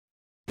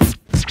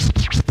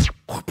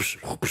Hi,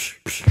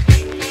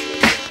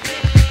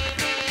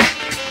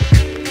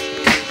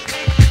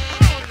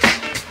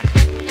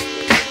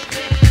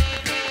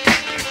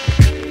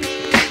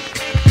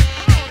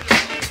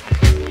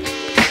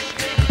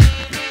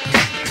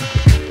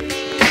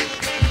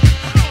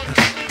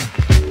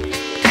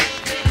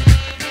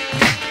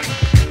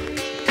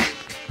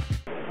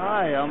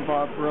 I'm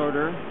Bob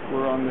Broder.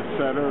 We're on the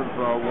set of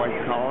White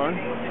Collar.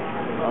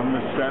 I'm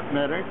the set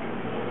medic,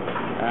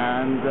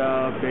 and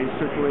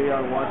basically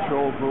I watch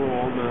over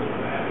all the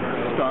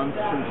stunts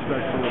and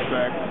special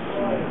effects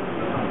and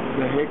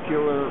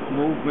vehicular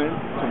movement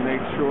to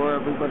make sure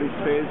everybody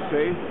stays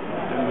safe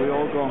and we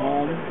all go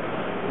home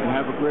and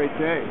have a great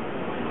day.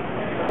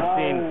 Oh,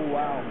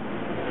 wow.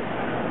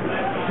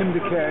 Tim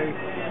DeKay,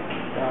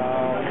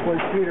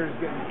 Boyd Peters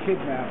getting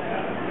kidnapped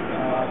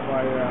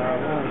by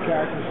one of the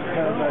characters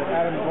played by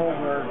Adam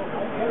Goldberg,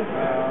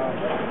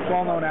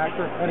 well-known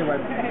actor. Anyway,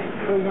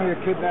 so he's going to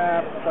get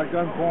kidnapped by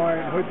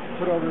gunpoint, hood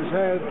put over his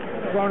head,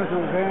 thrown into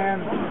a van,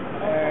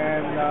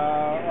 and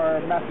our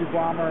Matthew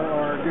Bomber,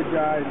 or a good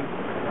guy,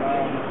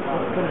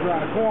 comes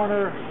around a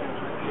corner,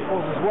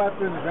 pulls his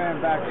weapon, the van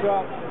backs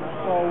up,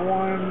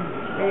 180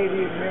 at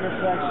the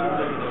intersection,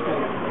 and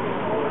escape.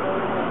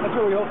 That's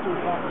what we hope to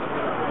accomplish.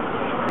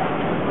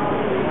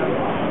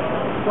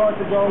 Start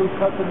to go,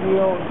 cut the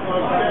wheel.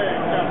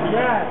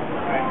 Yeah.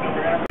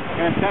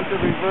 Going to attempt to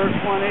reverse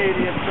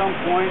 180 at some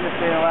point if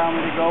they allow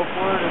me to go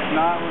for it. If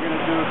not, we're going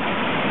to do a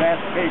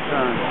fast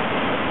K-turn.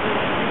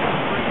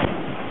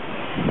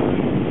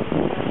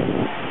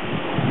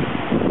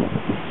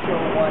 So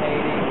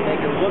 180, make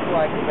it look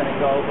like we're going to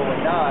go, but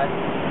we're not.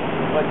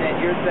 But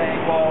then you're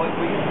saying, well, if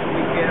we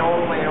get all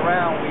the way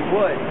around, we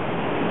would.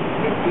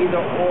 It's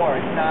either or.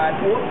 It's not.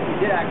 Oops, we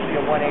did actually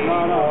a 180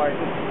 or.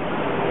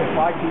 If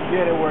I can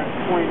get it where it's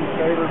pointing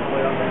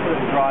favorably, I'm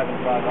going to drive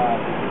and drive out.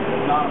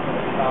 If not, I'm going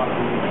to stop.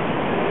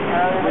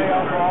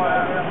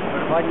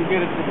 If I can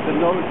get it to the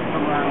nose to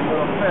come around a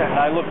little bit, and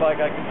I look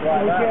like I can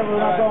drive out. We're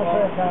not going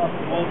fast enough.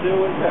 We'll do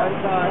it one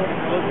time. If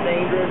it looks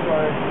dangerous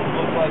or it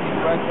looks like it's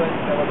reckless,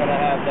 then we're going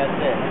to have, that's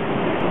it.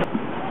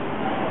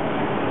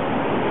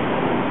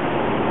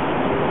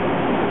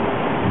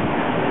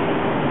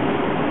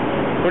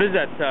 What is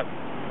that stuff?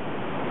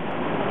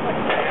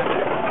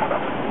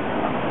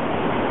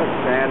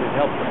 Sand, it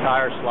helps the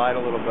tires slide a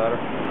little better.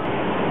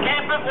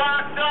 Keep it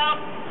locked up.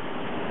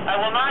 I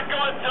will not go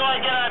until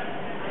I get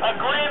a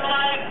green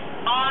light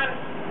on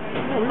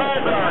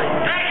Mulberry.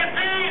 Take it,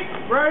 Pete!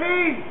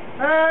 Ready,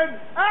 and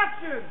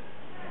action!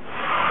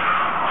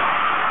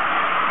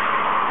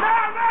 No,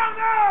 no,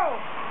 no!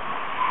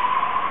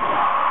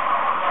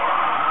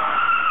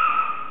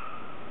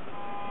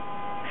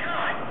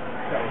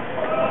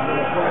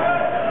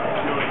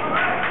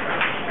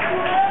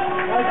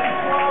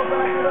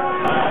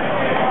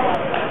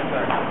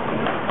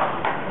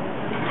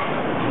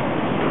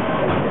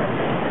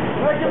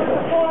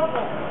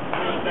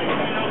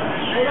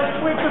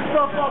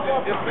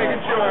 Just making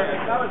sure.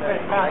 That was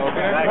fantastic.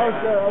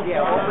 Okay.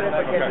 Yeah, open it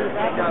because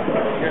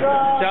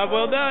Job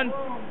well done.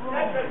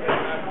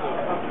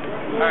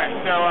 Alright,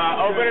 so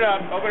open it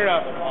up. Open it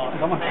up.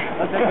 Come on.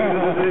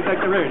 Let's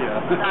take the radio.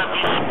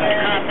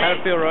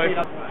 How'd it feel, Roy?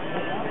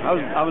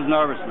 I was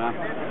nervous, man.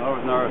 I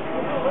was nervous.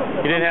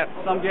 You didn't have...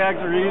 Some gags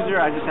are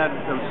easier. I was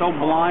so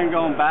blind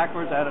going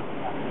backwards. I had to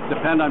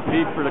depend on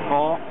Pete for the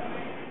call.